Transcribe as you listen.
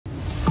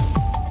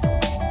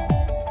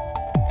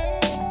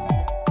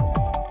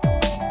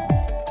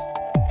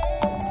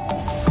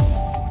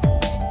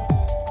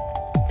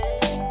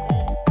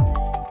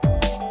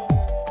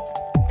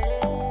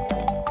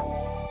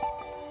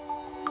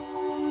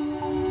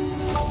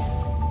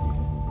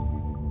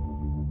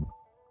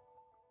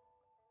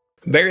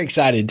Very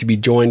excited to be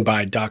joined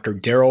by Dr.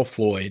 Darrell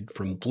Floyd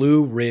from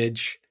Blue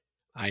Ridge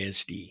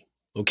ISD,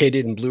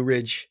 located in Blue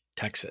Ridge,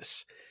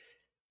 Texas.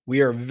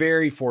 We are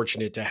very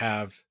fortunate to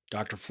have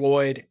Dr.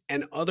 Floyd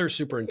and other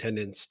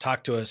superintendents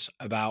talk to us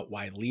about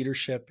why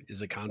leadership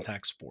is a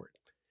contact sport.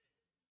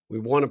 We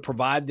want to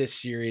provide this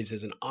series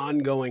as an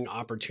ongoing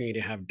opportunity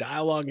to have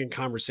dialogue and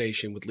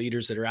conversation with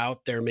leaders that are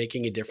out there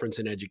making a difference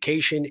in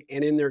education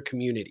and in their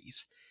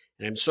communities.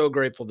 And I'm so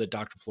grateful that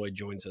Dr. Floyd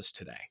joins us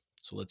today.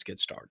 So let's get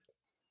started.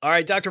 All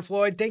right, Dr.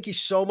 Floyd, thank you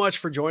so much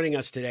for joining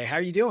us today. How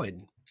are you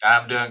doing?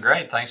 I'm doing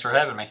great. Thanks for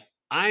having me.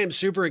 I am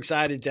super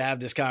excited to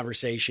have this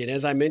conversation.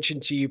 As I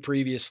mentioned to you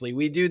previously,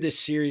 we do this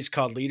series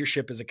called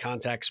Leadership as a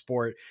Contact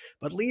Sport,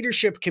 but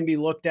leadership can be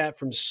looked at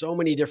from so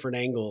many different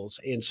angles.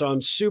 And so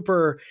I'm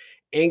super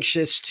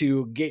anxious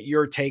to get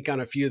your take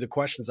on a few of the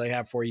questions I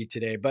have for you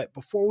today. But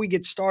before we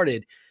get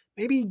started,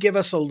 maybe give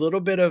us a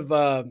little bit of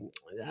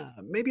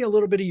maybe a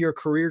little bit of your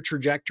career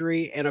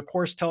trajectory, and of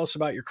course, tell us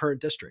about your current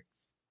district.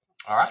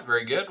 All right,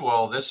 very good.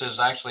 Well, this is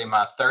actually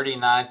my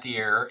 39th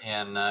year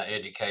in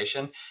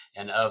education.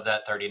 And of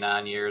that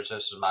 39 years,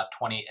 this is my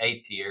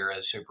 28th year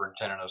as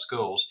superintendent of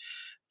schools.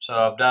 So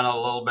I've done a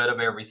little bit of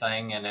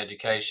everything in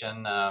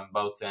education,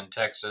 both in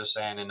Texas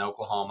and in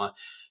Oklahoma.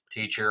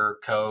 Teacher,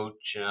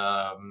 coach,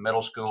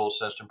 middle school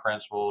assistant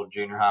principal,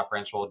 junior high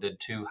principal, did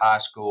two high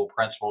school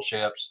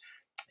principalships.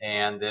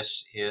 And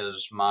this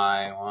is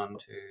my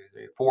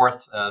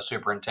fourth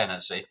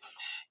superintendency.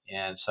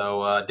 And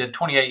so did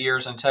 28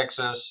 years in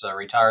Texas,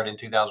 retired in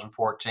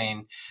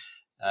 2014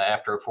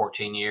 after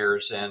 14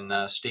 years in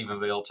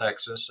Stephenville,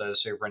 Texas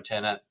as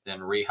superintendent, then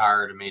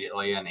rehired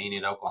immediately in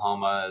Enid,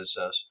 Oklahoma as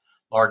a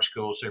large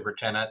school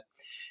superintendent,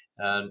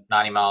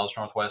 90 miles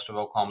northwest of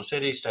Oklahoma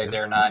City, stayed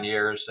there 9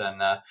 years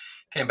and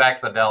came back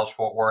to the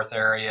Dallas-Fort Worth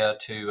area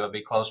to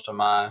be close to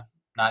my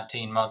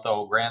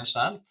 19-month-old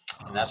grandson.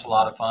 And that's a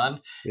lot of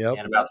fun. Yep.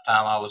 And about the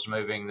time I was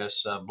moving,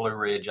 this Blue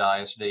Ridge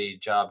ISD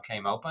job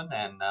came open,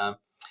 and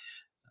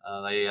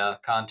they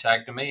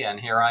contacted me, and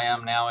here I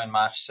am now in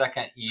my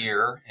second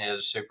year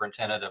as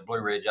superintendent of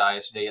Blue Ridge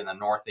ISD in the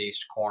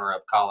northeast corner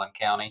of Collin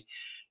County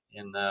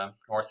in the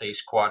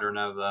northeast quadrant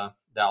of the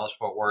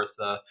Dallas-Fort Worth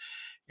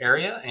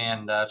area.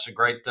 And it's a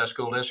great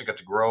school district.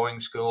 It's a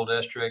growing school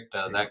district.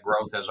 That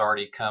growth has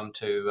already come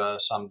to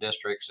some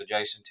districts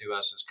adjacent to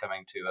us, is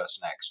coming to us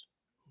next.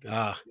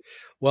 Ah,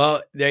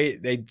 well,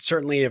 they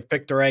certainly have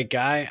picked the right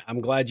guy. I'm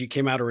glad you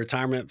came out of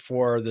retirement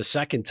for the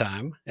second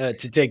time to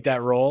take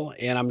that role,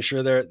 and I'm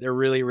sure they're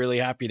really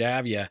happy to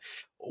have you.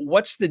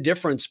 What's the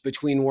difference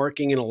between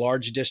working in a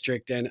large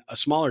district and a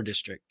smaller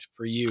district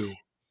for you?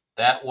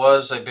 That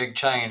was a big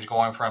change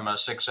going from a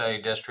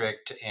 6A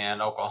district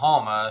in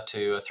Oklahoma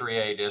to a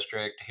 3A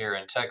district here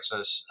in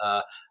Texas.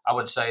 I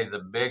would say the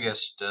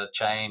biggest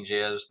change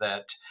is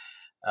that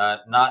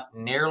not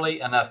nearly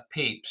enough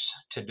peeps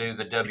to do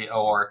the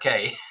WORK.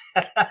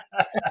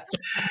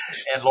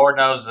 And Lord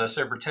knows the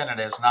superintendent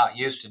is not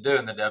used to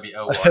doing the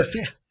WORK.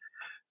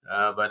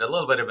 But a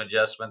little bit of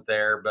adjustment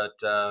there, but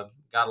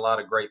got a lot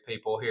of great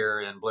people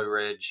here in Blue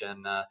Ridge,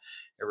 and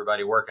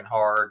everybody working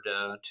hard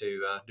to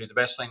do the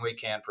best thing we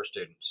can for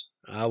students.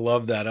 I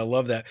love that. I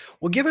love that.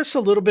 Well, give us a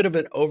little bit of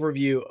an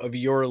overview of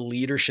your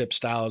leadership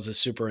style as a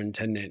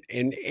superintendent.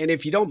 And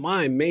if you don't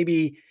mind,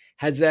 maybe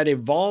has that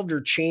evolved or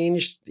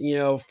changed,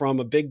 from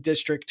a big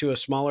district to a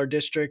smaller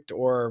district,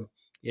 or,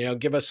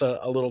 give us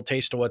a little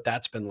taste of what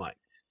that's been like.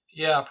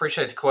 Yeah, I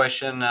appreciate the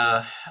question.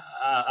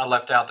 I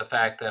left out the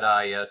fact that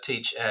I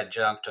teach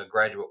adjunct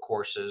graduate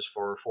courses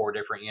for four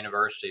different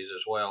universities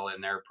as well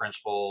in their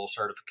principal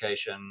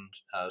certification,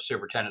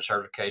 superintendent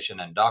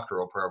certification, and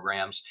doctoral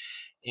programs.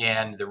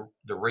 And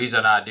the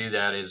reason I do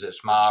that is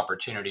it's my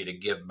opportunity to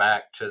give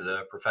back to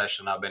the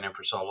profession I've been in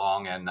for so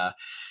long, and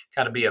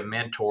kind of be a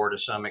mentor to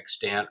some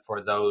extent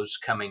for those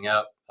coming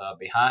up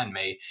behind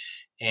me.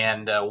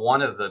 And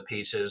one of the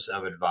pieces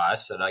of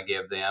advice that I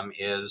give them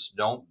is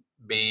don't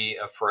be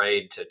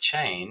afraid to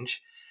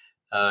change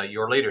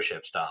your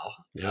leadership style,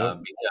 Yep.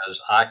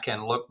 because I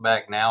can look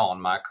back now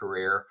on my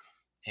career.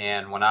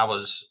 And when I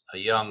was a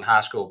young high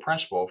school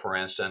principal, for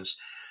instance,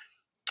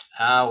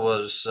 I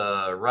was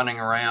running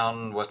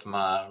around with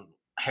my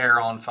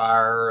hair on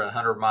fire,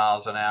 100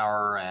 miles an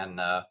hour, and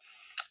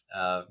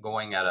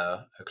going at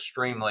a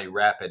extremely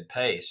rapid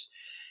pace.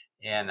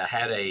 And I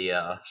had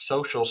a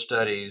social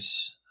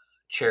studies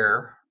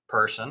chair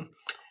person,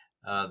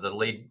 the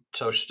lead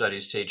social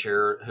studies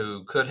teacher,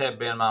 who could have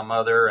been my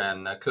mother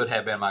and could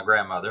have been my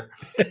grandmother,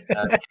 came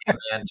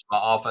into my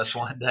office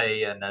one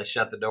day and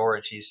shut the door.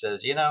 And she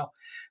says,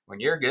 when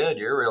you're good,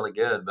 you're really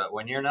good. But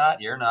when you're not,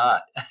 you're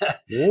not.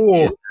 Ooh.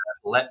 And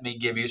let me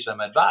give you some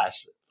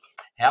advice.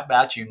 How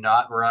about you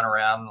not run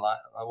around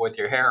with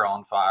your hair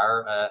on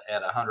fire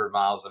at 100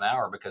 miles an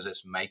hour, because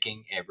it's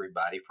making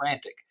everybody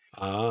frantic.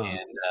 Ah.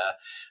 And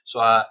so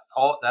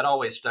that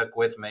always stuck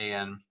with me.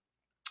 And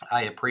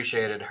I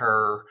appreciated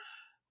her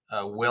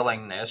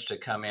willingness to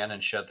come in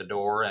and shut the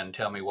door and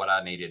tell me what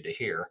I needed to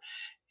hear.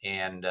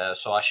 And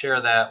so I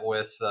share that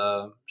with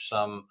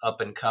some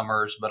up and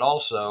comers, but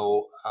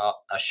also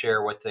I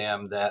share with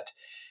them that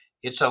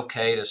it's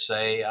okay to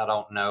say, I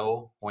don't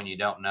know when you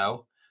don't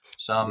know.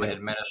 Some Yeah.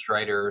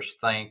 administrators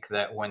think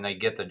that when they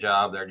get the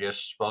job, they're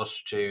just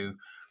supposed to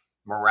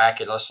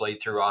miraculously,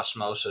 through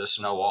osmosis,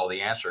 know all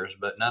the answers,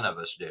 but none of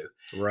us do.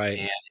 Right.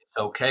 And it's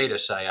okay to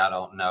say, I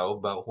don't know.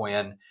 But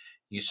when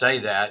you say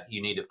that,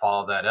 you need to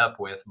follow that up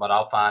with, but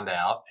I'll find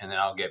out and then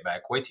I'll get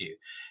back with you.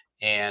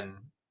 And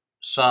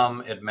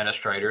some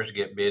administrators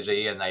get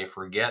busy and they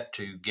forget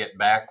to get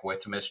back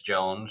with Miss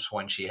Jones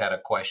when she had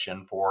a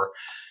question for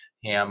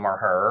him or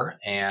her.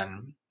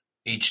 And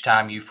each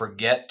time you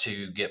forget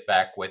to get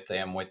back with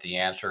them with the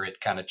answer,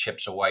 it kind of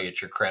chips away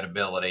at your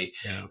credibility.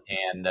 Yeah.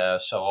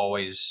 And so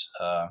always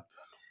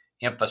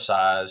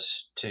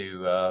emphasize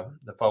to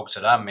the folks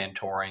that I'm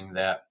mentoring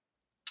that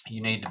you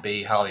need to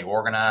be highly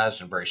organized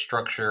and very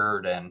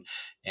structured, and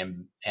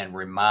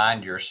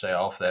remind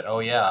yourself that, oh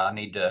yeah, I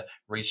need to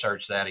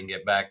research that and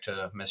get back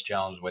to Miss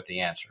Jones with the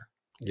answer.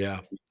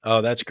 Yeah.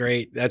 Oh, that's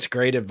great. That's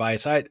great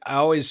advice. I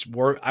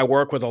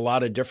work with a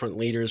lot of different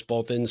leaders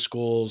both in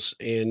schools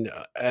and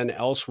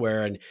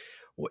elsewhere, and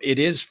it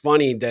is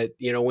funny that,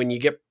 when you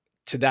get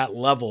to that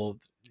level,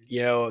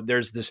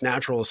 there's this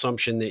natural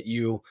assumption that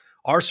you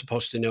are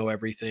supposed to know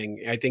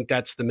everything. I think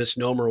that's the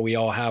misnomer we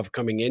all have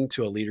coming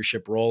into a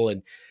leadership role.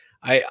 And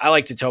I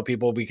like to tell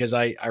people, because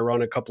I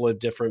run a couple of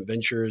different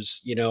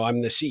ventures.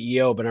 I'm the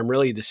CEO, but I'm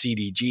really the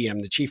CDG.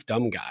 I'm the chief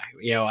dumb guy.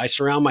 I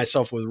surround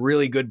myself with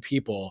really good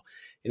people,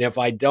 and if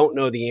I don't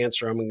know the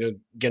answer, I'm going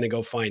to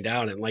go find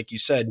out. And like you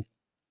said,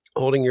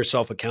 holding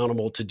yourself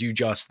accountable to do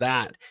just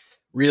that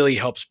really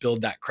helps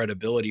build that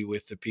credibility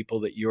with the people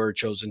that you're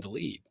chosen to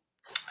lead.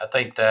 I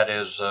think that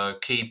is a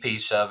key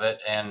piece of it.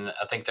 And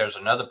I think there's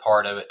another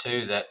part of it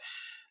too that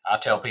I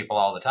tell people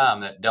all the time,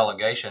 that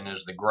delegation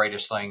is the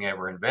greatest thing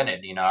ever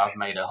invented. I've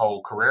made a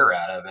whole career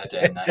out of it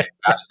and got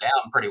it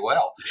down pretty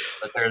well.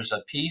 But there's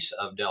a piece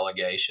of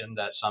delegation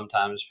that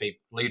sometimes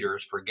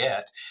leaders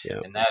forget,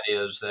 Yeah. and that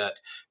is that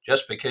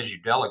just because you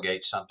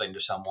delegate something to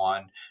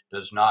someone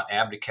does not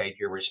abdicate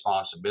your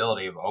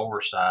responsibility of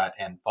oversight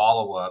and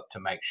follow up to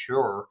make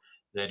sure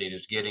that it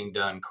is getting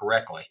done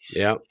correctly.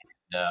 Yeah.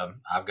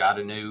 I've got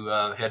a new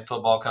head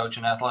football coach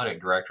and athletic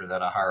director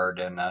that I hired,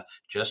 and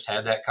just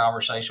had that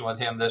conversation with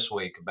him this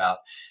week about,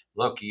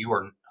 look,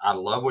 I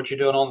love what you're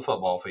doing on the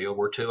football field.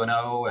 We're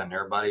 2-0, and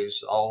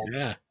everybody's all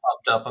Yeah.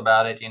 pumped up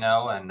about it,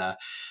 and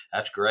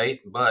that's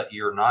great. But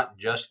you're not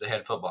just the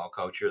head football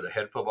coach; you're the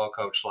head football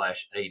coach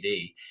slash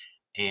AD.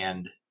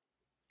 And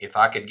if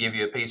I could give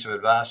you a piece of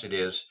advice, it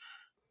is,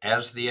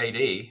 as the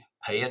AD,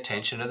 pay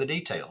attention to the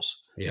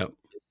details. Yep.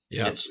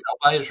 Yep. It's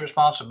nobody's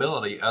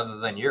responsibility other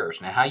than yours.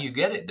 Now, how you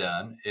get it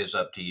done is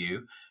up to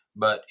you,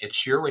 but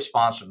it's your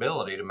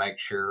responsibility to make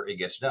sure it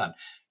gets done.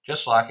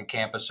 Just like a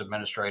campus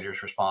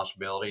administrator's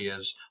responsibility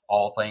is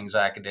all things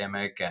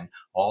academic and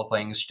all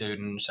things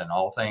students and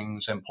all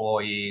things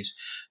employees.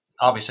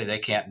 Obviously, they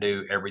can't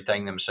do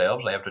everything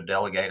themselves. They have to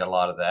delegate a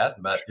lot of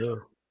that, but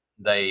Sure.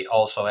 they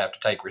also have to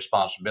take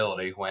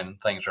responsibility when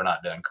things are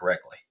not done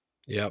correctly.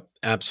 Yep.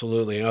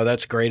 Absolutely. Oh,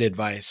 that's great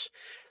advice.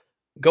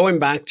 Going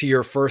back to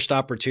your first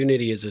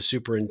opportunity as a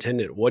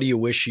superintendent, what do you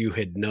wish you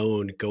had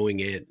known going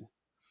in?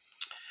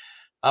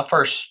 My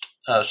first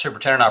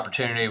superintendent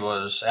opportunity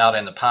was out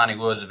in the piney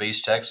woods of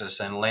East Texas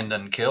in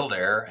Linden,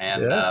 Kildare,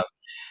 and Yeah.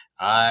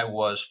 I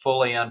was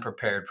fully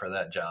unprepared for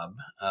that job.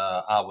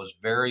 I was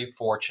very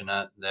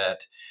fortunate that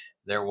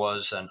there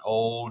was an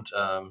old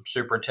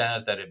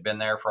superintendent that had been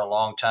there for a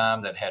long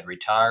time that had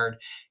retired,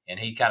 and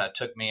he kind of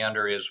took me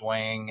under his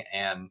wing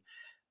and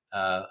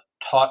uh,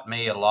 taught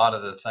me a lot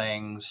of the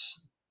things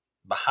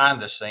behind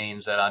the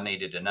scenes that I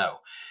needed to know.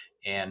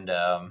 And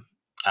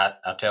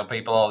I tell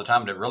people all the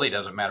time that it really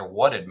doesn't matter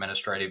what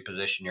administrative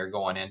position you're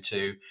going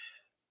into.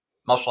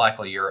 Most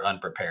likely you're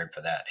unprepared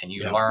for that, and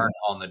you Yep. learn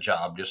on the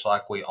job just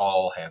like we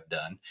all have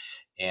done.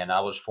 And I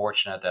was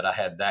fortunate that I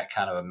had that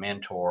kind of a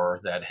mentor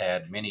that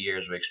had many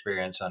years of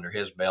experience under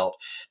his belt.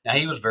 Now,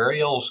 he was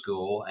very old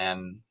school,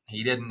 and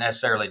he didn't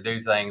necessarily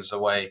do things the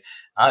way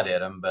I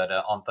did them, but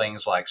on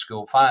things like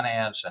school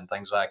finance and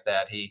things like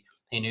that, he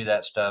knew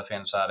that stuff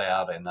inside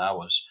out, and I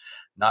was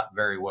not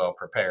very well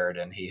prepared,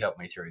 and he helped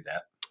me through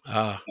that.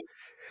 Ah,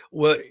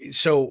 well,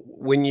 so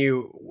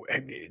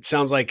it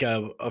sounds like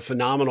a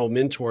phenomenal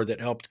mentor that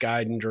helped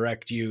guide and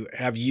direct you.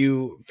 Have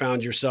you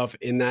found yourself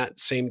in that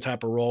same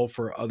type of role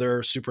for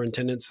other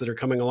superintendents that are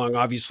coming along?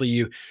 Obviously,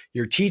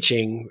 you're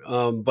teaching,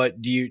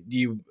 but do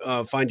you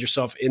find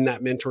yourself in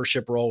that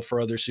mentorship role for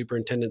other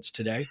superintendents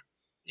today?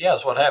 Yeah,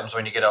 that's what happens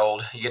when you get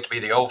old. You get to be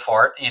the old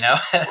fart.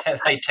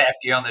 They tap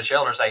you on the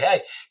shoulder and say,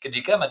 "Hey, could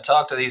you come and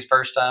talk to these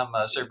first-time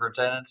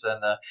superintendents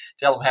and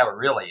tell them how it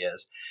really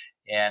is?"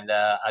 And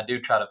I do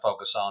try to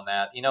focus on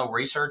that.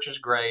 Research is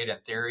great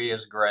and theory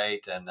is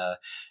great, and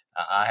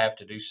I have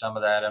to do some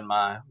of that in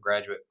my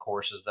graduate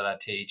courses that I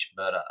teach.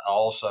 But I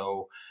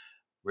also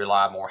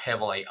rely more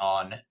heavily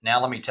on,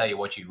 now let me tell you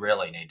what you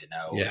really need to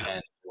know Yeah.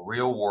 and the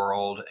real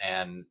world.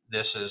 And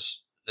this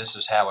is this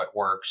is how it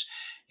works,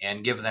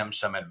 and give them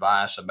some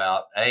advice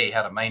about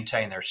how to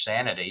maintain their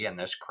sanity in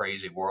this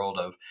crazy world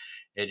of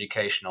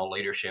educational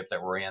leadership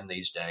that we're in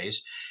these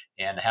days,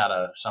 and how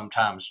to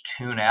sometimes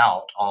tune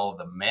out all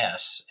the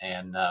mess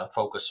and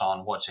focus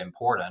on what's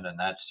important, and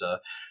that's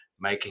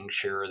making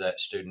sure that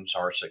students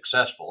are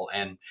successful.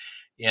 And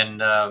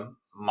in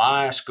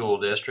my school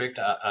district,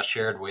 I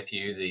shared with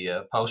you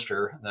the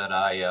poster that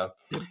Yep.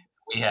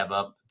 we have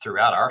up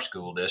throughout our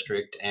school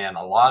district. And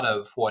a lot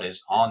of what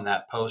is on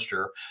that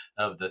poster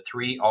of the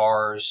three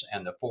R's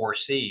and the four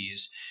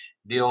C's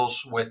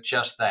deals with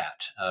just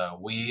that.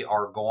 We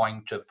are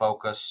going to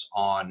focus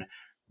on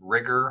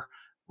rigor,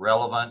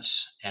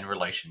 relevance, and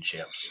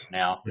relationships.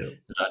 Now, Yep.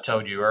 as I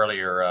told you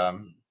earlier,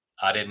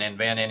 I didn't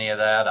invent any of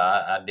that.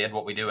 I did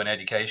what we do in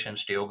education,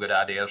 steal good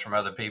ideas from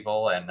other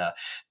people. And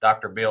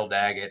Dr. Bill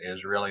Daggett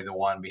is really the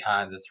one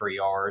behind the three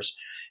R's.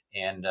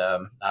 And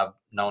I've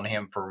known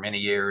him for many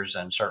years,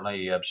 and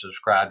certainly have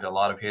subscribed to a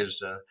lot of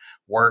his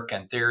work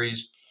and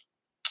theories.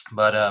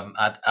 But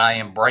I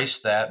embrace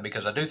that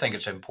because I do think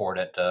it's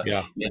important.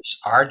 Yeah. It's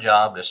our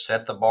job to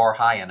set the bar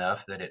high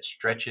enough that it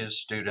stretches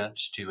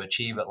students to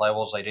achieve at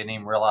levels they didn't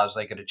even realize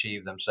they could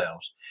achieve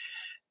themselves.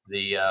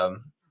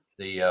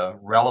 The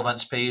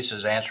relevance piece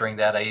is answering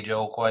that age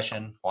old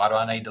question: why do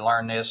I need to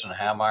learn this, and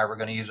how am I ever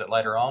going to use it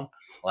later on?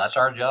 Well, that's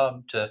our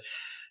job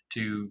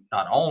to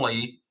not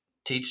only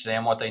teach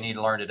them what they need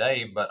to learn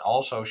today, but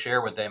also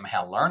share with them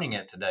how learning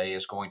it today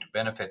is going to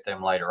benefit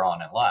them later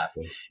on in life.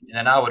 And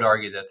then I would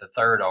argue that the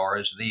third R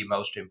is the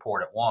most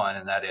important one,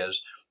 and that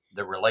is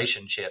the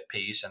relationship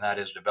piece, and that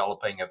is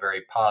developing a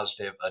very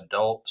positive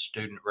adult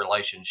student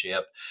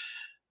relationship,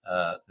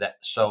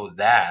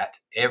 that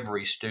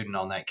every student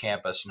on that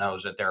campus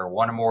knows that there are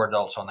one or more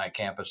adults on that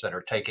campus that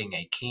are taking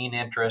a keen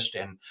interest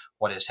in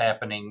what is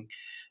happening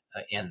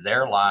in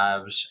their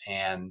lives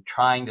and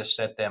trying to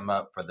set them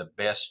up for the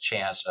best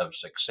chance of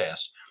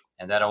success.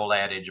 And that old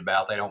adage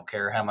about they don't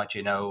care how much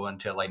you know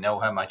until they know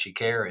how much you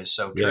care is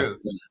so Yeah. true.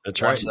 That's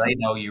right. Once they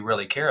know you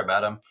really care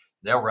about them,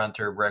 they'll run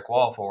through a brick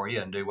wall for you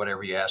and do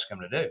whatever you ask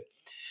them to do.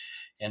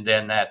 And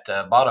then that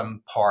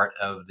bottom part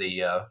of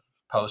the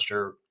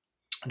poster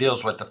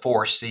deals with the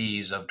four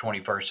C's of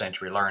 21st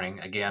century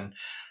learning. Again,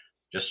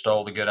 just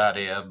stole the good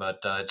idea, but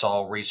it's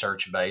all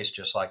research based,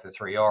 just like the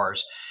three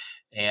R's.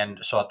 And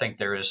so I think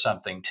there is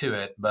something to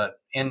it. But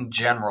in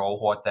general,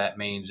 what that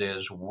means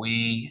is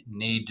we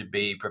need to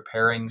be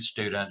preparing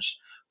students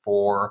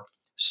for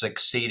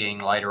succeeding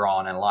later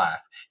on in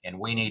life. And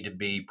we need to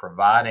be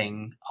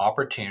providing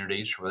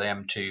opportunities for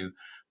them to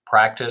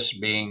practice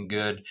being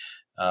good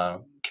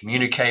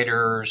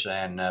communicators,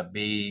 and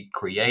be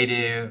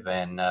creative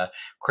and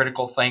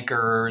critical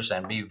thinkers,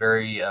 and be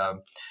very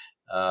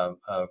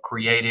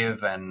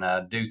creative,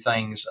 and do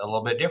things a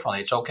little bit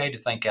differently. It's okay to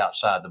think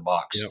outside the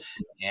box, Yep.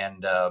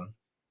 and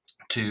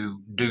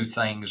to do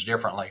things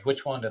differently.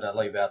 Which one did I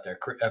leave out there?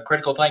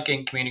 Critical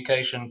thinking,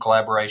 communication,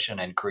 collaboration,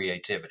 and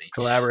creativity.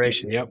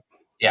 Collaboration. Yep.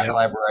 Yeah, Yep.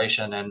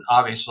 collaboration. And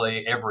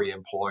obviously, every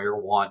employer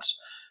wants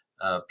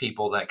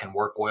people that can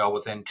work well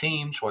within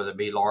teams, whether it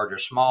be large or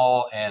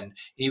small. And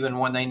even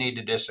when they need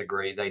to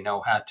disagree, they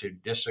know how to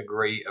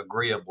disagree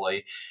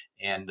agreeably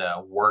and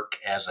work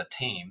as a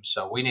team.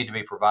 So we need to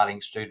be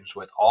providing students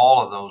with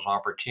all of those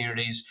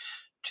opportunities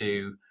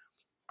to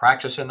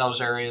practice in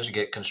those areas,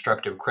 get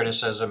constructive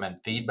criticism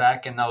and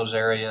feedback in those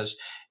areas,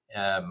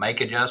 make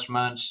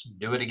adjustments,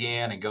 do it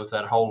again, and go through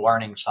that whole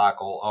learning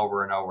cycle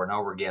over and over and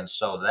over again,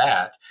 so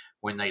that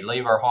when they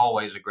leave our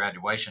hallways at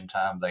graduation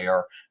time, they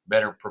are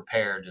better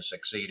prepared to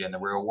succeed in the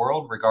real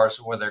world, regardless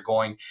of whether they're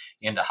going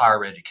into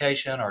higher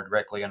education or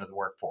directly into the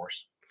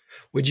workforce.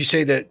 Would you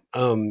say that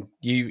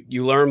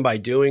you learn by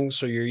doing?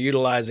 So you're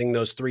utilizing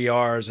those three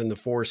R's and the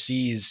four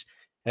C's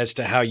as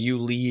to how you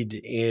lead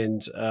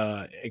and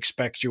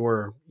expect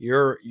your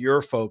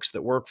folks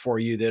that work for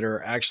you that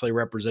are actually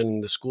representing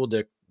the school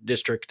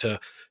district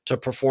to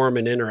perform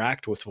and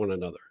interact with one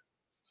another.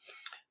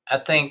 I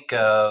think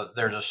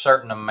there's a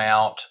certain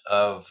amount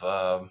of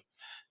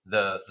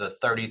the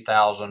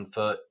 30,000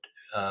 foot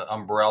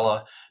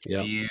umbrella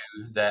Yep. view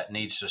that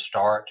needs to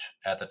start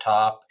at the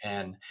top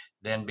and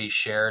then be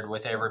shared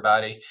with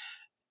everybody.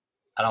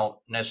 I don't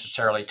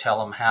necessarily tell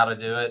them how to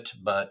do it,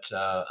 but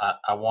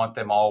I want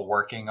them all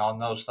working on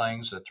those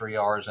things, the three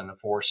R's and the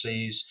four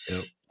C's. Yep.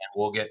 And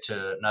we'll get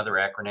to another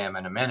acronym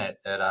in a minute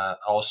that I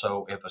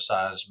also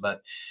emphasize.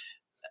 But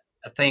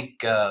I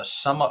think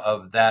some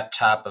of that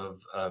type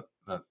of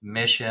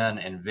mission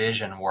and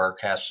vision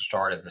work has to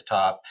start at the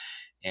top.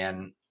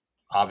 And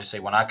obviously,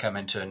 when I come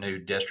into a new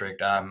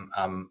district,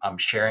 I'm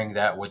sharing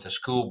that with the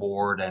school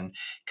board and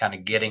kind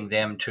of getting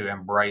them to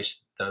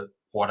embrace the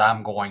what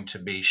I'm going to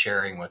be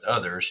sharing with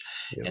others,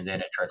 Yep. and then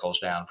it trickles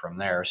down from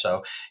there.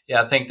 So,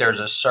 yeah, I think there's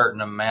a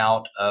certain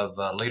amount of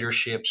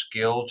leadership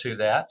skill to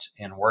that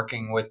in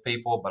working with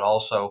people, but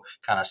also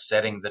kind of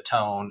setting the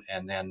tone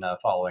and then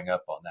following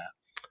up on that.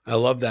 I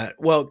love that.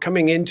 Well,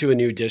 coming into a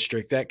new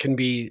district, that can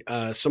be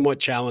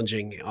somewhat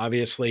challenging.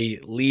 Obviously,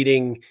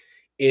 leading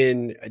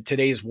in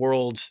today's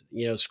world,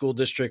 school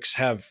districts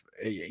have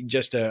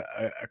just a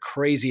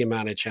crazy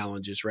amount of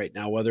challenges right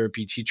now, whether it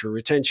be teacher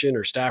retention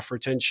or staff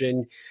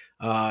retention,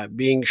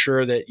 being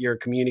sure that you're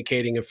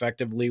communicating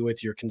effectively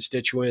with your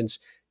constituents,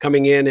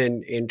 coming in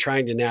and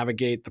trying to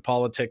navigate the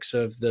politics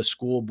of the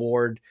school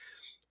board.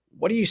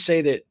 What do you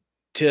say that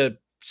to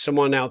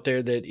someone out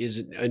there that is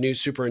a new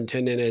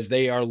superintendent as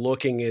they are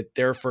looking at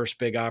their first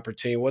big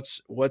opportunity?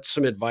 What's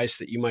some advice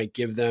that you might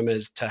give them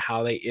as to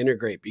how they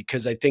integrate?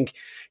 Because I think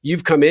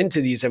you've come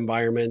into these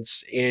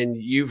environments and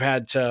you've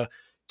had to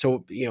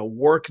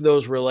work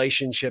those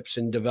relationships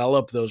and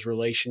develop those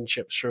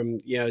relationships from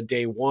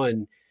day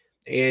one.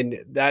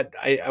 And that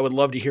I would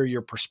love to hear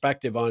your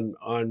perspective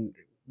on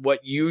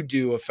what you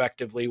do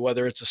effectively,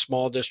 whether it's a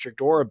small district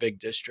or a big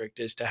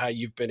district, as to how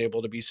you've been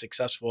able to be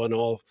successful in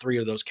all three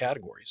of those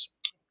categories.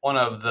 One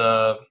of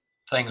the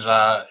things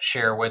I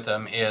share with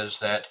them is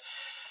that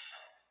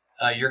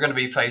you're going to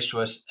be faced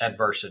with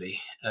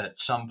adversity at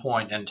some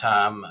point in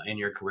time in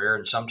your career,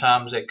 and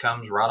sometimes it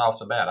comes right off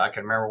the bat. I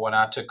can remember when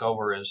I took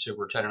over as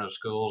superintendent of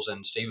schools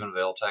in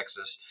Stephenville,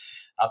 Texas.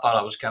 I thought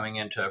I was coming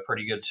into a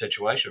pretty good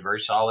situation, a very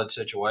solid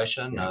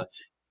situation. Yeah.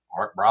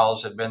 Art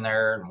Browse had been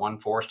there and won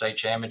 4 state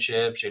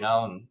championships, and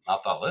I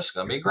thought this is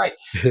going to be great.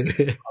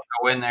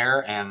 Go in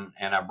there and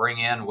I bring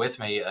in with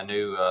me a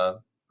new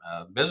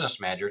business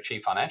manager,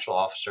 chief financial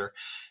officer,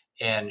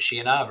 and she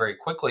and I very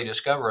quickly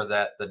discovered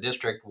that the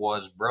district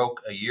was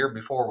broke a year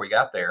before we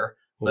got there,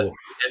 but Oh,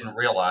 we didn't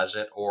realize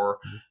it or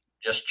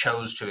just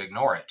chose to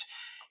ignore it.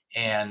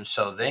 And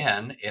so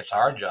then it's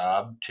our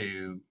job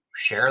to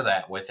share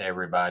that with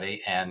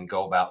everybody and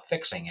go about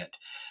fixing it.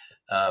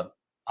 Uh,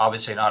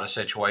 Obviously, not a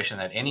situation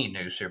that any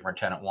new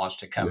superintendent wants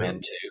to come no.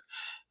 into.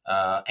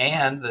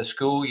 And the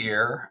school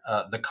year,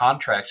 the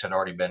contracts had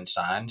already been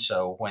signed.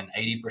 So when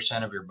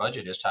 80% of your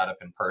budget is tied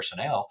up in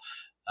personnel,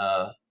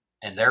 uh,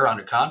 and they're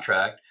under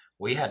contract,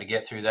 we had to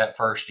get through that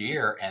first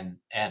year and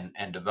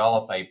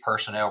develop a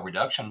personnel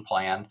reduction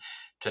plan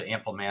to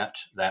implement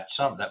that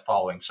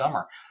following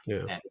summer.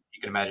 Yeah. And you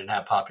can imagine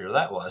how popular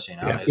that was. Yeah.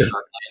 It started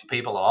laying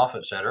people off,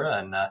 et cetera,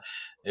 and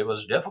it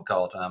was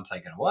difficult. And I'm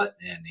thinking, what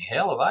in the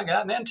hell have I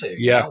gotten into?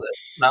 Yeah.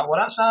 That's not what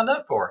I signed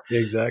up for.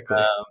 Exactly.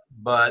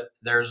 But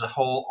there's a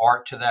whole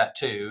art to that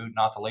too,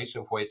 not the least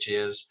of which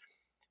is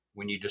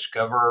when you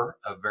discover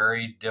a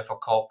very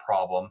difficult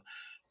problem,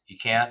 you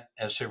can't,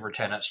 as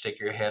superintendent, stick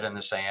your head in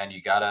the sand.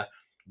 You got to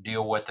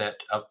deal with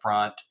it up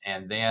front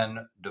and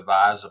then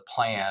devise a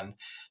plan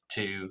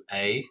to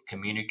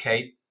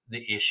communicate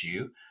the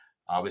issue.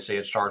 Obviously,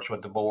 it starts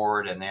with the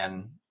board, and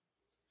then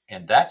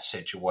in that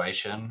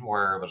situation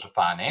where it was a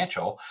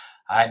financial,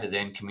 I had to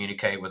then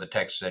communicate with the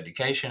Texas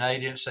Education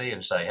Agency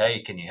and say,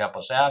 "Hey, can you help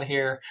us out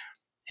here?"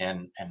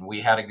 And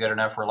we had a good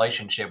enough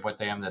relationship with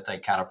them that they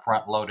kind of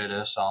front loaded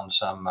us on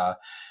some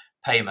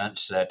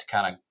payments that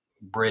kind of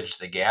bridged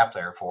the gap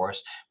there for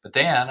us. But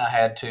then I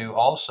had to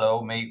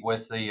also meet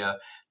with the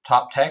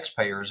top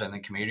taxpayers in the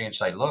community and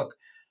say, look,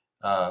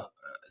 uh,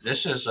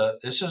 this is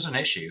an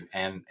issue,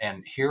 and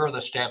here are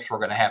the steps we're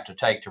going to have to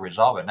take to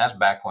resolve it. And that's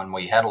back when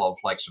we had a little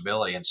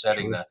flexibility in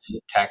setting Sure.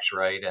 the tax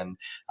rate, and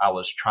I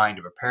was trying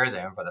to prepare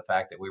them for the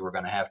fact that we were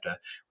going to have to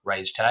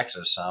raise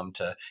taxes some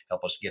to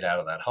help us get out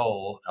of that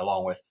hole,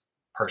 along with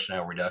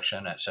personnel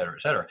reduction, et cetera,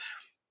 et cetera.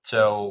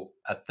 So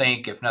I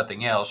think, if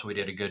nothing else, we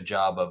did a good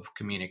job of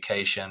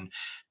communication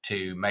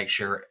to make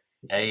sure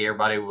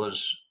everybody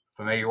was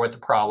familiar with the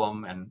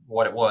problem and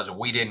what it was. And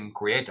we didn't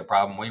create the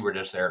problem; we were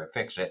just there to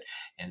fix it.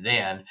 And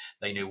then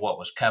they knew what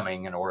was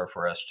coming in order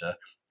for us to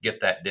get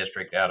that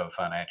district out of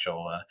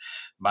financial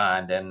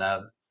bind. And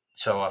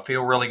so I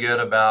feel really good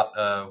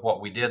about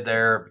what we did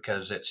there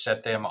because it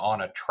set them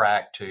on a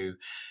track to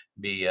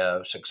be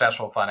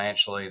successful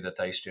financially that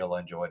they still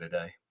enjoy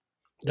today.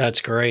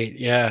 That's great.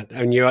 Yeah.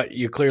 And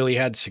you clearly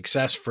had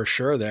success for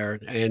sure there.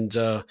 And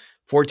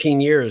 14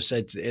 years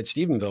at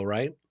Stephenville,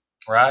 right?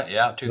 Right.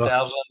 Yeah. Ugh.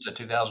 2000 to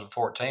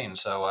 2014.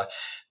 So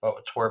well,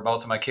 it's where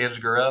both of my kids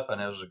grew up,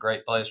 and it was a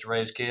great place to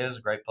raise kids,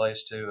 a great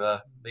place to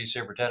be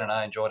superintendent.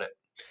 I enjoyed it.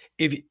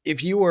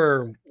 If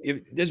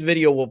this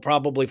video will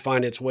probably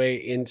find its way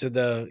into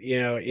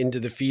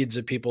the feeds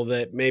of people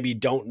that maybe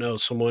don't know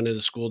someone in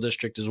the school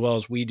district as well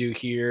as we do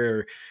here,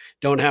 or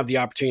don't have the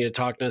opportunity to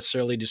talk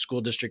necessarily to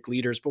school district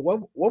leaders. But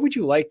what would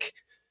you like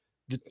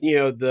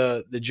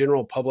the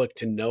general public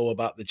to know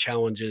about the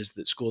challenges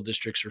that school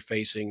districts are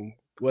facing,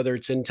 whether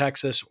it's in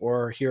Texas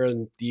or here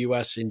in the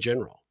US in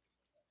general?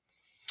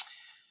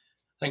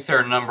 I think there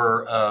are a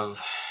number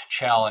of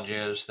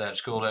challenges that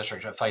school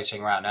districts are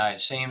facing right now.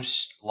 It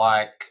seems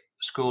like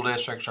school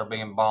districts are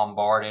being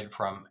bombarded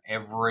from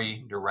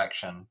every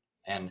direction.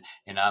 And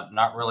I'm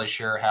not really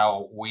sure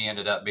how we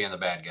ended up being the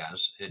bad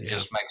guys. It Yeah.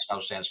 just makes no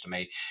sense to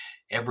me.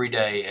 Every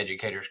day,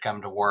 educators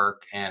come to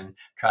work and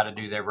try to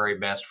do their very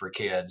best for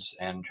kids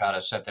and try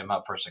to set them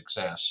up for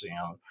success.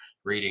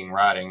 Reading,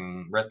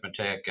 writing,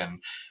 arithmetic,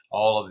 and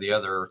all of the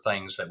other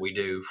things that we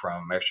do,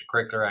 from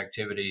extracurricular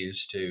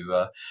activities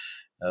to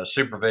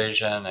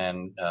supervision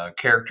and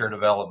character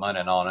development,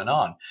 and on and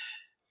on.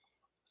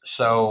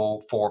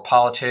 So for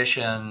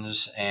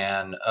politicians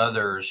and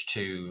others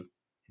to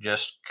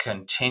just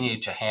continue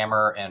to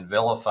hammer and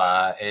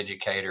vilify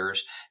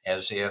educators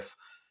as if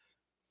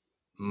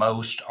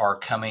most are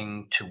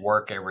coming to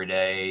work every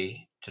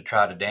day to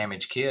try to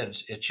damage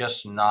kids, it's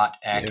just not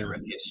Yeah.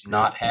 accurate. It's Yeah.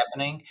 not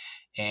happening,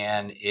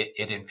 and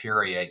it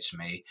infuriates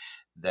me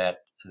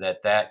that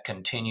that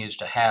continues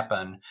to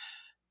happen,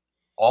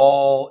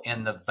 all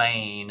in the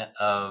vein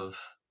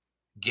of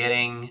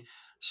getting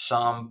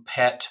some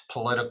pet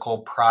political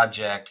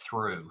project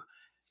through.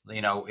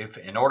 If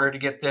in order to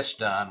get this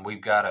done,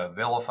 we've got to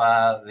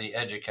vilify the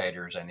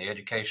educators and the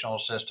educational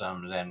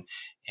systems, and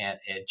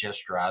it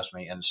just drives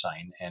me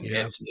insane. And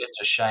Yeah.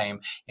 it's a shame.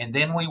 And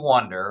then we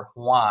wonder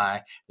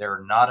why there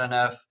are not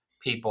enough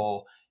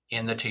people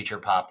in the teacher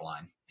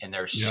pipeline, and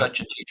there's Yeah. such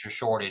a teacher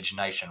shortage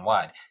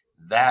nationwide.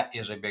 That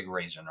is a big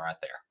reason right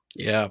there.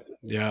 Yeah.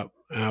 Yeah.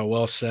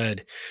 Well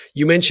said.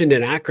 You mentioned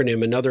an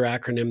acronym, another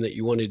acronym that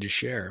you wanted to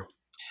share.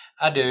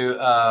 I do.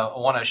 I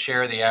want to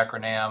share the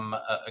acronym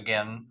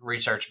again,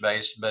 research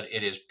based, but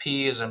it is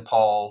P as in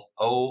Paul,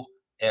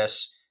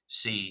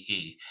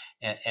 OSCE.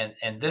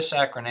 And this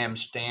acronym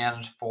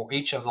stands for,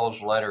 each of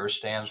those letters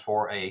stands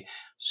for a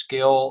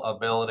skill,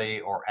 ability,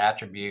 or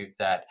attribute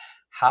that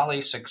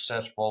highly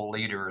successful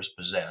leaders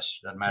possess.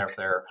 Doesn't matter if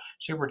Okay. they're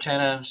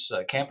superintendents,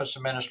 campus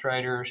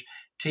administrators,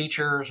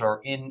 teachers,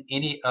 or in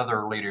any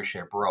other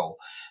leadership role.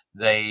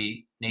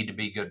 They need to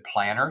be good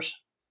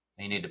planners.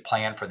 They need to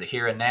plan for the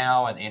here and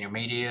now and the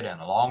intermediate and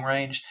the long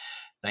range.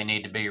 They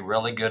need to be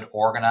really good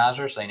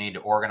organizers. They need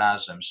to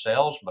organize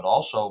themselves, but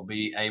also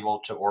be able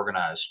to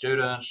organize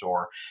students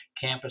or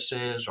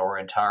campuses or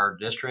entire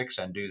districts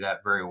and do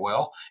that very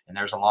well. And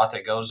there's a lot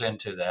that goes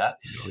into that.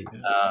 Oh,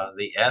 yeah.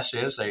 The S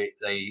is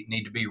they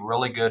need to be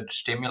really good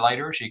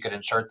stimulators. You could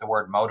insert the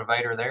word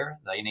motivator there.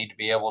 They need to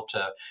be able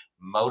to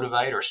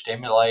motivate or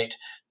stimulate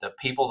the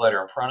people that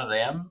are in front of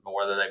them,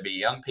 whether they be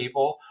young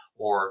people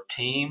or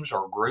teams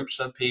or groups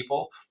of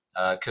people.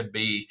 Could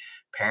be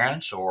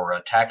parents or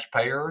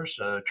taxpayers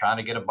trying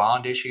to get a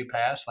bond issue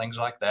passed, things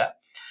like that.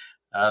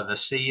 The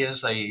C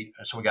is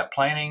so we got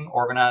planning,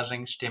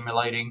 organizing,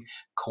 stimulating,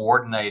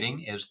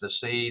 coordinating is the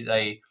C.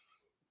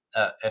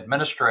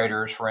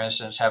 Administrators, for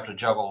instance, have to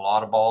juggle a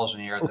lot of balls in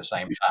the air at the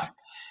same time.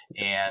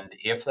 And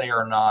if they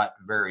are not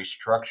very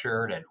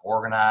structured and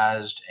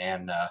organized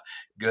and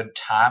good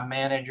time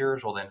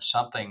managers, well, then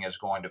something is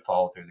going to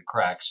fall through the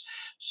cracks.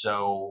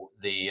 So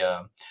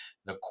the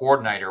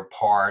coordinator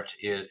part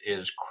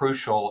is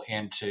crucial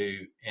in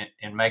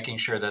making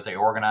sure that they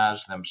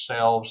organize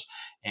themselves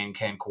and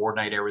can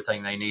coordinate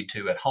everything they need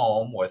to at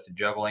home with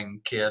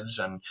juggling kids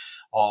and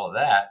all of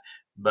that.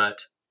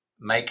 But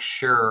make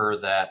sure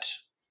that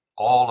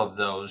all of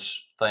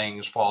those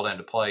things fall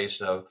into place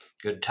of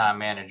good time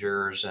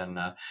managers and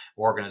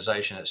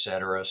organization, et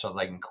cetera, so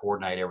they can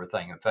coordinate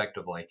everything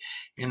effectively.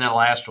 And the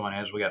last one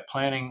is we got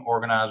planning,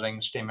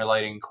 organizing,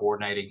 stimulating,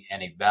 coordinating,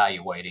 and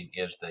evaluating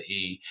is the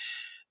E.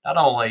 Not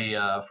only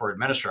for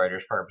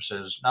administrators'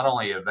 purposes, not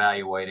only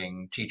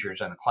evaluating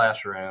teachers in the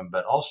classroom,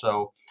 but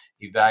also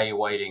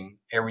evaluating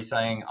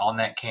everything on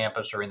that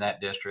campus or in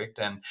that district.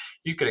 And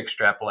you could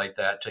extrapolate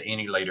that to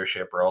any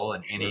leadership role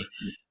in Sure. any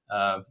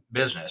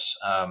business.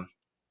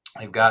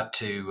 They've got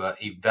to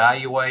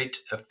evaluate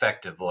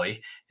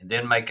effectively and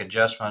then make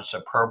adjustments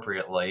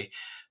appropriately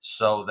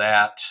so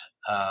that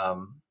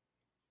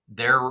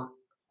their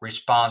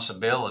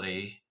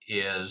responsibility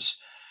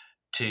is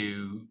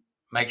to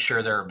make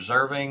sure they're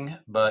observing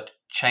but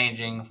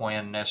changing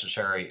when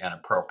necessary and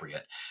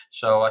appropriate.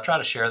 So I try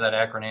to share that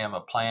acronym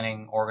of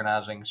planning,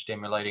 organizing,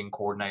 stimulating,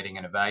 coordinating,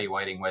 and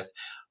evaluating with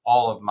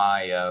all of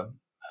my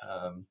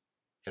um,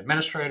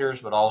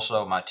 administrators, but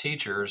also my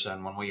teachers.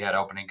 And when we had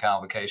opening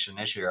convocation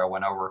this year, I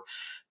went over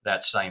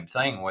that same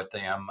thing with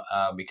them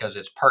because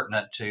it's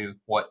pertinent to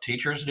what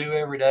teachers do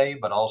every day,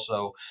 but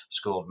also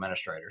school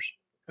administrators.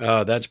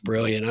 Oh, that's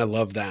brilliant. I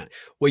love that.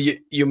 Well,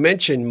 you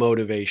mentioned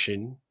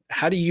motivation.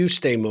 How do you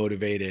stay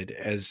motivated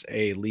as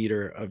a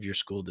leader of your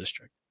school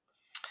district?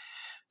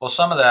 Well,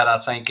 some of that I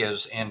think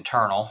is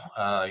internal.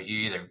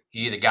 You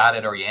either got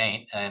it or you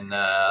ain't, and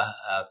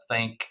I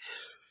think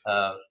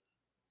uh,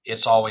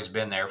 it's always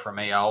been there for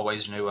me. I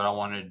always knew what I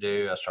wanted to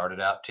do. I started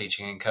out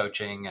teaching and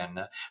coaching,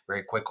 and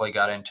very quickly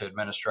got into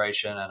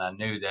administration. And I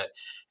knew that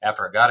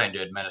after I got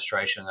into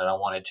administration, that I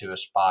wanted to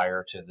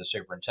aspire to the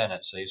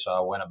superintendency. So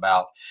I went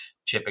about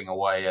chipping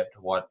away at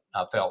what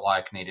I felt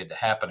like needed to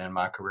happen in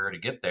my career to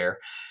get there.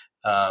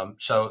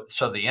 So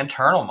the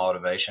internal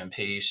motivation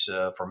piece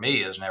for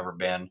me has never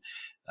been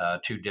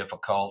too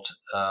difficult.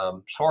 As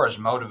far as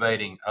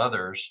motivating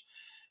others,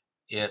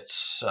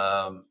 it's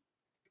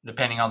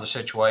depending on the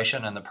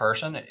situation and the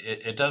person,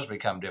 it does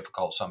become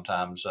difficult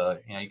sometimes.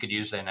 You could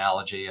use the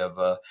analogy of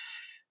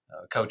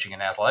coaching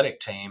an athletic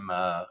team.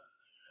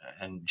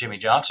 And Jimmy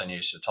Johnson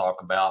used to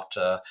talk about,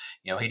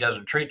 he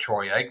doesn't treat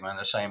Troy Aikman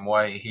the same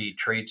way he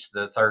treats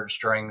the third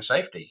string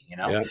safety.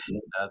 Yeah.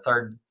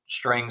 Third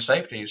string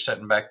safety is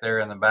sitting back there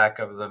in the back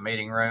of the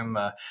meeting room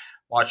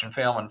watching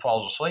film and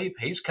falls asleep.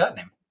 He's cutting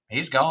him.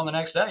 He's gone the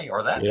next day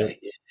or that Yeah. day.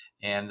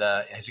 And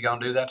is he going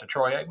to do that to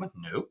Troy Aikman?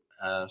 Nope.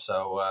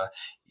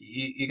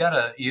 You got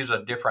to use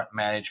a different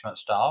management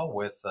style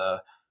with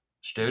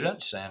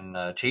students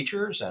and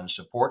teachers and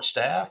support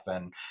staff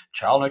and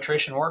child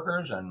nutrition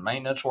workers and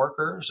maintenance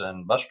workers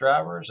and bus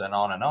drivers and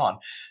on and on.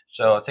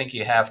 So I think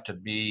you have to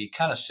be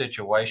kind of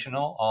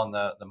situational on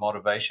the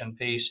motivation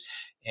piece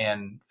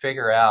and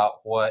figure out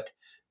what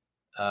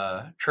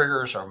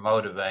triggers or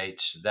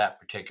motivates that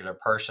particular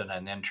person,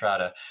 and then try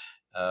to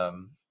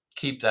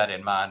keep that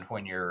in mind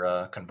when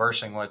you're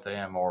conversing with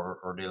them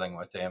or dealing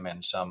with them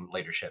in some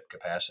leadership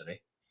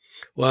capacity.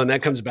 Well, and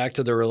that comes back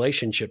to the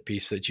relationship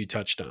piece that you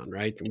touched on,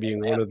 right?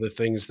 Being one of the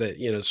things that,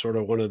 sort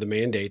of one of the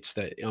mandates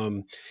that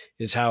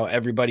is how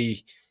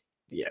everybody,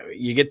 yeah,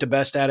 you get the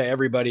best out of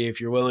everybody if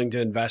you're willing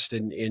to invest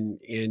in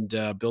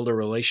and build a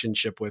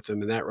relationship with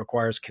them, and that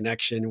requires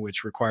connection,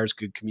 which requires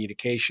good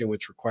communication,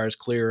 which requires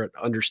clear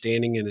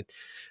understanding and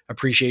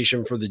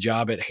appreciation for the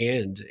job at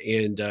hand.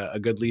 And a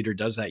good leader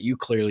does that. You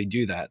clearly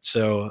do that.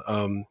 So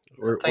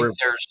I think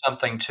there's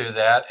something to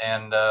that,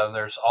 and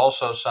there's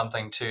also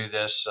something to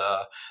this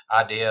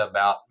idea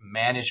about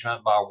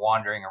management by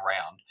wandering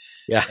around.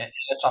 yeah, And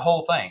it's a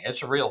whole thing.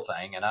 It's a real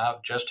thing, and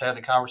I've just had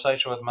the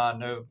conversation with my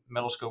new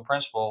middle school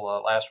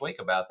principal last week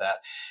about that.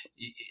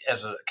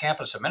 As a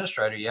campus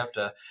administrator, you have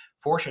to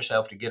force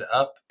yourself to get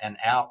up and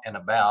out and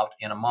about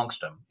in amongst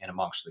them, in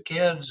amongst the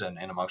kids,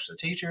 and in amongst the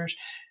teachers,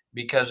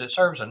 because it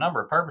serves a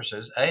number of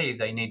purposes. A,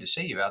 they need to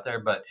see you out there,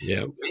 but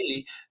yeah,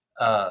 B,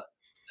 uh,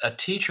 a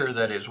teacher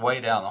that is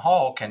way down the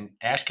hall can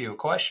ask you a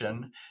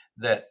question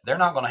that they're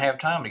not going to have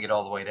time to get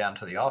all the way down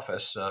to the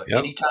office yep,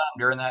 anytime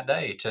during that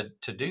day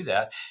to do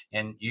that.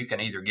 And you can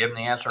either give them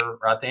the answer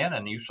right then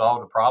and you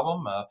solved the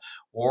problem,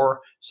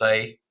 or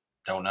say,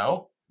 don't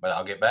know, but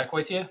I'll get back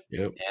with you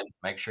yep. and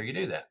make sure you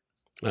do that.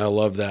 I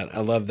love that.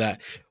 I love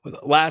that. Well,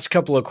 the last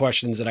couple of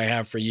questions that I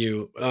have for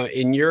you.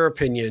 In your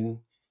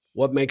opinion,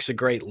 what makes a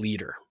great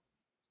leader?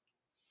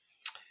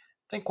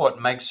 I think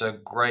what makes a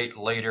great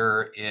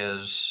leader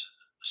is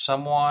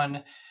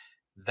someone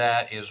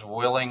that is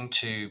willing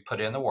to put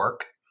in the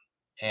work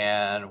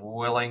and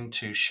willing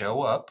to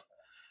show up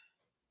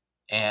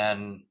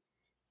and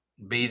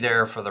be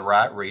there for the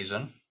right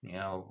reason.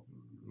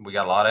 We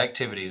got a lot of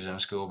activities in the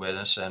school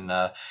business, and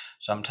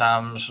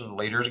sometimes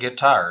leaders get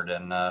tired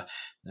and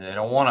they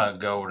don't want to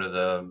go to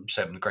the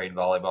seventh grade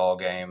volleyball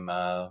game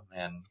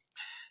and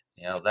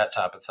that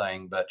type of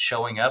thing. But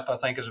showing up, I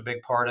think, is a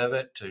big part of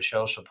it, to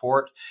show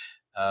support,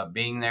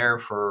 being there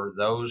for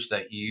those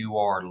that you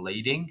are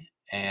leading,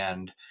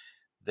 and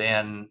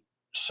then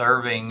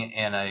serving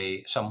in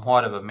a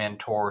somewhat of a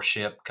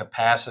mentorship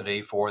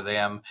capacity for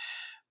them.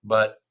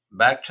 But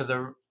back to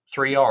the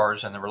three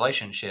R's and the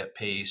relationship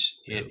piece,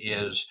 Yeah. it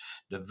is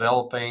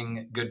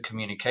developing good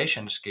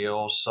communication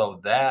skills so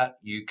that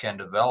you can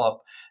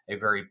develop a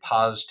very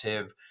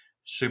positive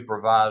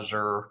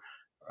supervisor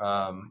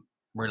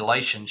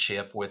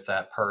relationship with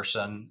that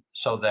person,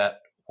 so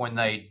that when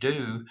they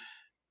do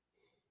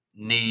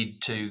need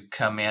to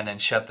come in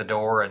and shut the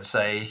door and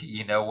say,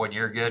 when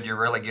you're good, you're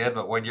really good,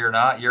 but when you're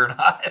not, you're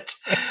not.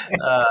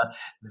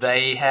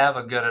 They have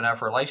a good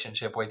enough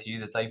relationship with you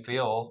that they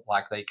feel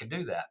like they can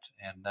do that.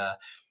 And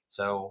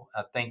so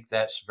I think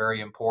that's very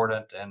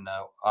important. And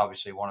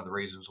obviously, one of the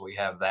reasons we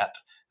have that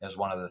as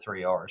one of the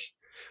three R's.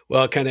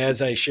 Well, kind of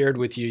as I shared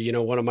with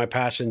you, one of my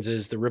passions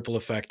is the ripple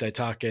effect. I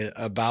talk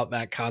about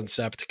that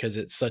concept because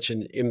it's such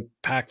an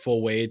impactful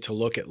way to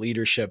look at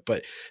leadership.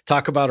 But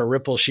talk about a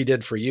ripple she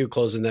did for you,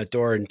 closing that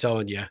door and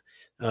telling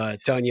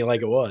you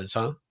like it was,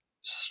 huh?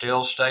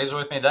 Still stays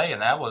with me today,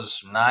 and that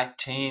was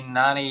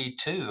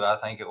 1992, I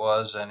think it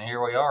was, and here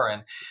we are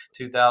in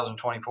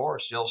 2024.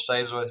 Still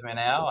stays with me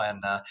now,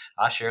 and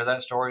I share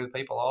that story with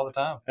people all the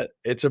time.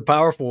 It's a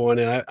powerful one,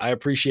 and I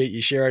appreciate you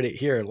sharing it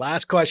here.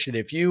 Last question: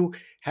 if you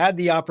had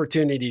the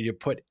opportunity to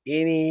put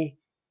any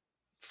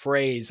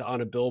phrase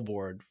on a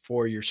billboard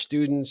for your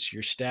students,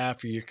 your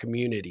staff, or your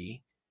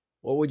community,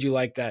 what would you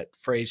like that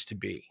phrase to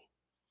be?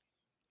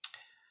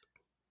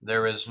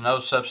 There is no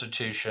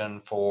substitution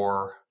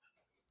for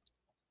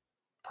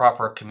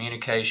proper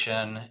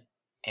communication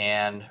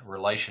and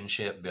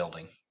relationship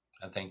building.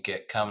 I think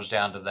it comes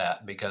down to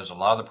that, because a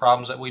lot of the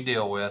problems that we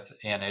deal with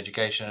in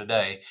education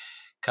today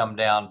come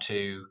down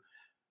to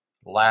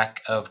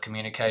lack of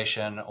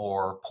communication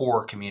or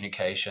poor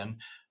communication,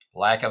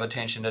 lack of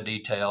attention to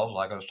details,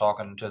 like I was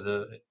talking to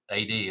the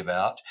AD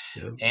about,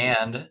 Yeah.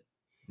 and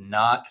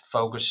not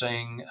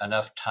focusing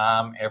enough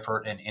time,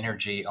 effort, and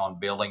energy on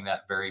building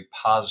that very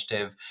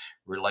positive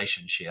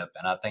relationship.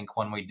 And I think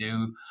when we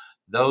do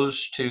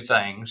those two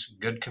things,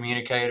 good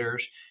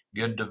communicators,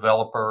 good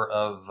developer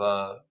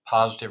of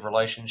positive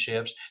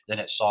relationships, then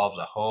it solves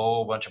a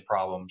whole bunch of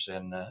problems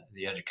in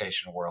the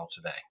educational world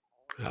today.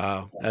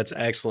 Oh, that's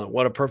excellent.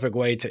 What a perfect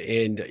way to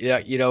end.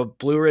 Yeah,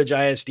 Blue Ridge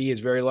ISD is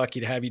very lucky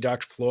to have you,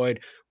 Dr.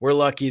 Floyd. We're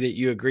lucky that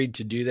you agreed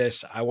to do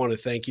this. I want to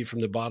thank you from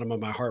the bottom of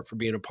my heart for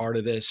being a part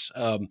of this.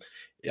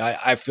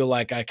 I feel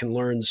like I can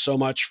learn so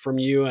much from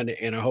you,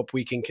 and I hope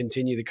we can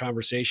continue the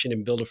conversation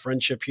and build a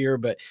friendship here.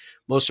 But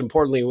most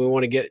importantly, we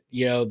want to get,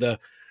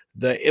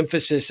 the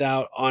emphasis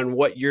out on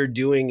what you're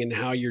doing and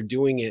how you're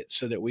doing it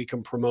so that we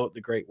can promote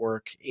the great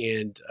work.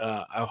 And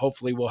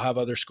hopefully we'll have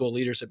other school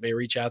leaders that may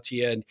reach out to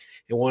you and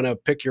want to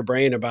pick your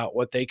brain about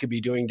what they could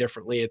be doing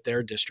differently at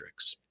their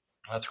districts.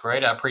 That's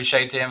great. I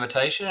appreciate the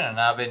invitation and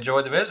I've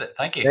enjoyed the visit.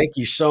 Thank you. Thank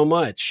you so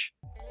much.